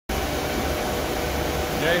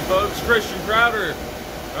Hey folks, Christian Crowder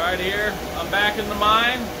right here. I'm back in the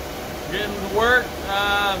mine, getting to work,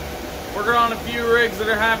 working on a few rigs that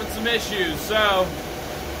are having some issues. So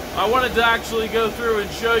I wanted to actually go through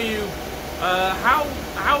and show you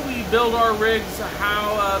how we build our rigs,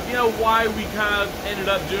 how why we kind of ended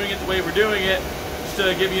up doing it the way we're doing it, just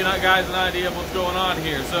to give you guys an idea of what's going on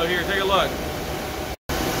here. So here, take a look.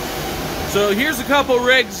 So here's a couple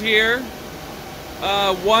rigs here.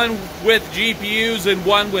 One with GPUs and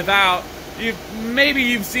one without. Maybe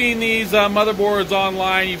you've seen these motherboards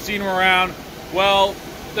online, you've seen them around. Well,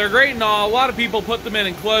 they're great and all. A lot of people put them in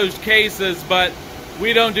enclosed cases, but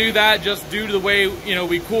we don't do that just due to the way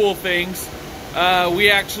we cool things.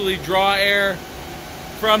 We actually draw air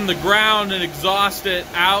from the ground and exhaust it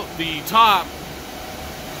out the top.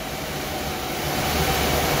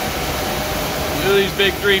 Look at these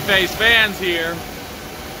big three-phase fans here.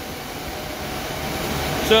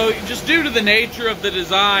 So just due to the nature of the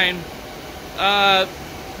design,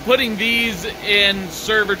 putting these in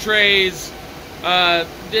server trays, a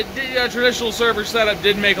traditional server setup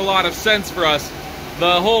didn't make a lot of sense for us.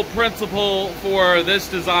 The whole principle for this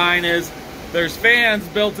design is there's fans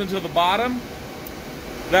built into the bottom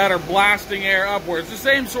that are blasting air upwards. The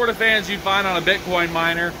same sort of fans you'd find on a Bitcoin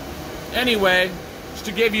miner. Anyway, just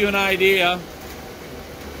to give you an idea,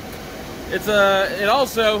 it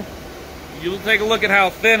also, you take a look at how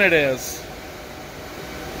thin it is.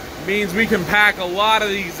 It means we can pack a lot of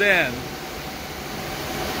these in.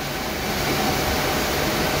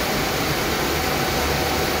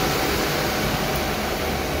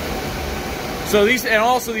 So these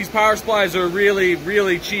power supplies are really,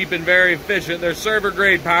 really cheap and very efficient. They're server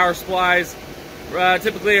grade power supplies,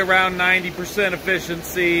 typically around 90%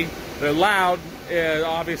 efficiency. They're loud,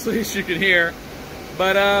 obviously, as you can hear.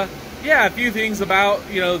 But yeah, a few things about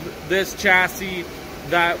this chassis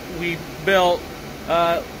that we built.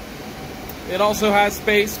 It also has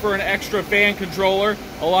space for an extra fan controller.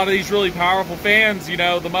 A lot of these really powerful fans, the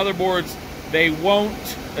motherboards, they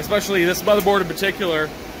won't, especially this motherboard in particular,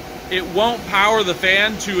 it won't power the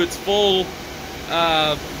fan to its full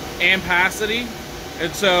ampacity.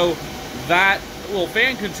 And so that little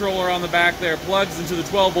fan controller on the back there plugs into the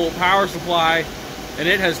 12-volt power supply, and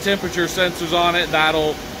it has temperature sensors on it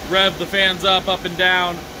that'll rev the fans up and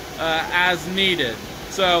down as needed.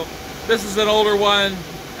 So this is an older one,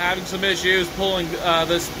 having some issues pulling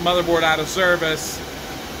this motherboard out of service.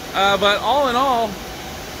 But all in all,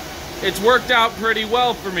 it's worked out pretty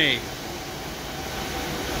well for me.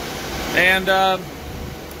 And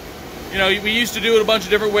we used to do it a bunch of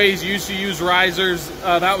different ways. You used to use risers.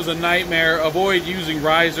 That was a nightmare. Avoid using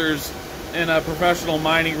risers in a professional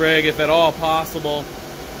mining rig if at all possible.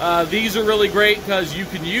 These are really great because you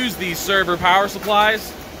can use these server power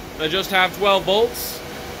supplies that just have 12 volts,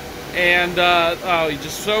 and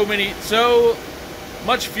just so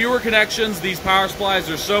much fewer connections. These power supplies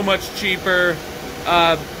are so much cheaper.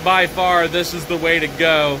 By far, this is the way to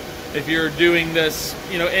go if you're doing this,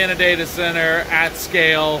 in a data center at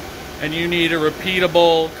scale, and you need a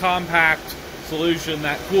repeatable, compact solution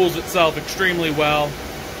that cools itself extremely well.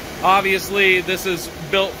 Obviously, this is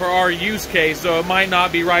built for our use case, so it might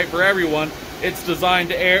not be right for everyone. It's designed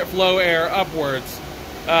to flow air upwards,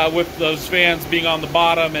 with those fans being on the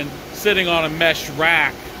bottom and sitting on a mesh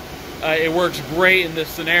rack. It works great in this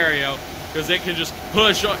scenario because it can just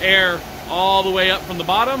push air all the way up from the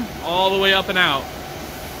bottom, all the way up and out.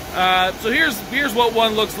 So here's what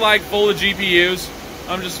one looks like full of GPUs.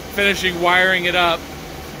 I'm just finishing wiring it up.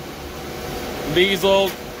 These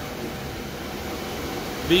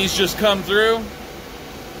just come through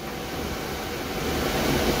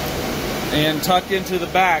and tuck into the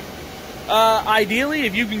back. Ideally,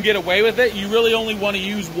 if you can get away with it, you really only want to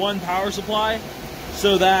use one power supply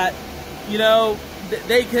so that,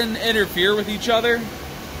 they can interfere with each other,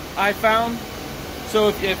 I found. So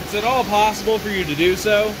if it's at all possible for you to do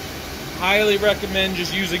so, highly recommend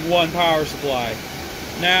just using one power supply.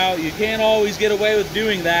 Now, you can't always get away with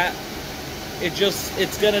doing that.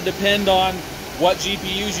 It's going to depend on what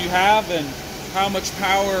GPUs you have and how much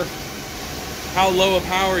power, how low a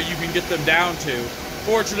power you can get them down to.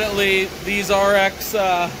 Fortunately, these RX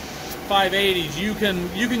 580s, you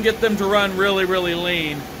can get them to run really, really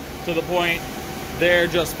lean to the point they're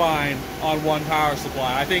just fine on one power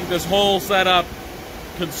supply. I think this whole setup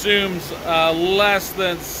consumes less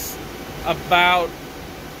than about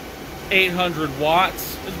 800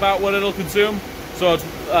 watts is about what it'll consume. So it's,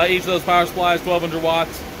 each of those power supplies, 1200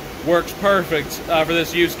 watts, works perfect for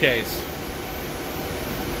this use case.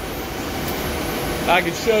 I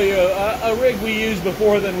could show you a rig we used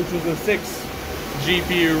before then, which was a 6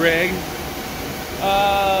 GPU rig.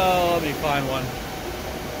 Let me find one.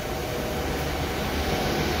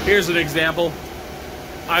 Here's an example.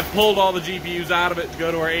 I've pulled all the GPUs out of it to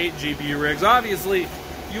go to our 8 GPU rigs. Obviously,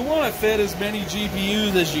 you want to fit as many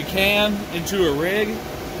GPUs as you can into a rig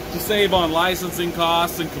to save on licensing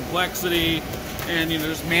costs and complexity, and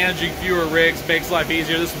just managing fewer rigs makes life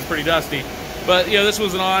easier. This was pretty dusty, but this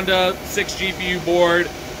was an Onda 6 GPU board.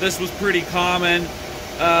 This was pretty common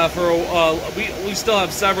we still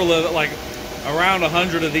have several of it, like around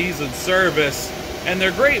 100 of these in service, and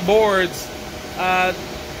they're great boards.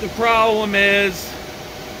 The problem is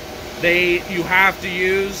you have to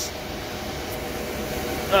use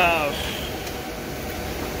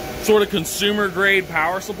sort of consumer grade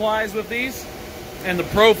power supplies with these, and the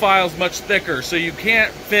profile's much thicker, so you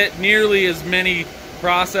can't fit nearly as many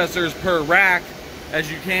processors per rack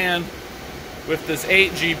as you can with this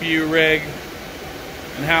 8 GPU rig,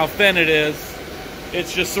 and how thin it is.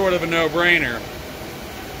 It's just sort of a no-brainer.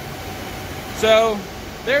 So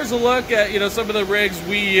there's a look at some of the rigs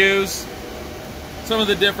we use, some of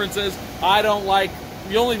the differences. I don't like,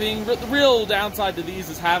 the real downside to these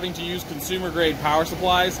is having to use consumer grade power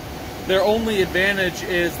supplies. Their only advantage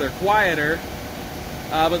is they're quieter,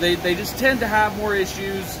 but they just tend to have more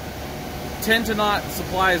issues, tend to not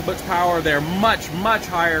supply as much power. They're much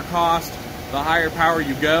higher cost the higher power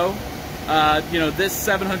you go. This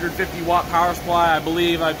 750 watt power supply, I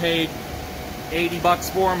believe I paid 80 bucks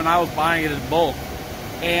for them, and I was buying it in bulk.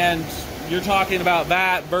 And you're talking about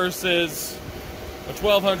that versus a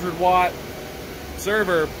 1200 watt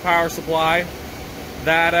server power supply.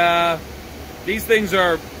 That these things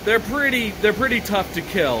they're pretty tough to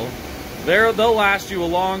kill. They'll last you a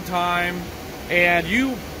long time, and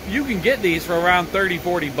you can get these for around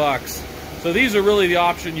 30-40 bucks. So these are really the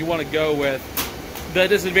option you want to go with. The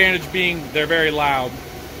disadvantage being they're very loud.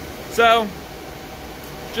 So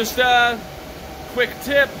just a quick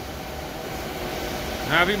tip: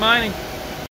 happy mining.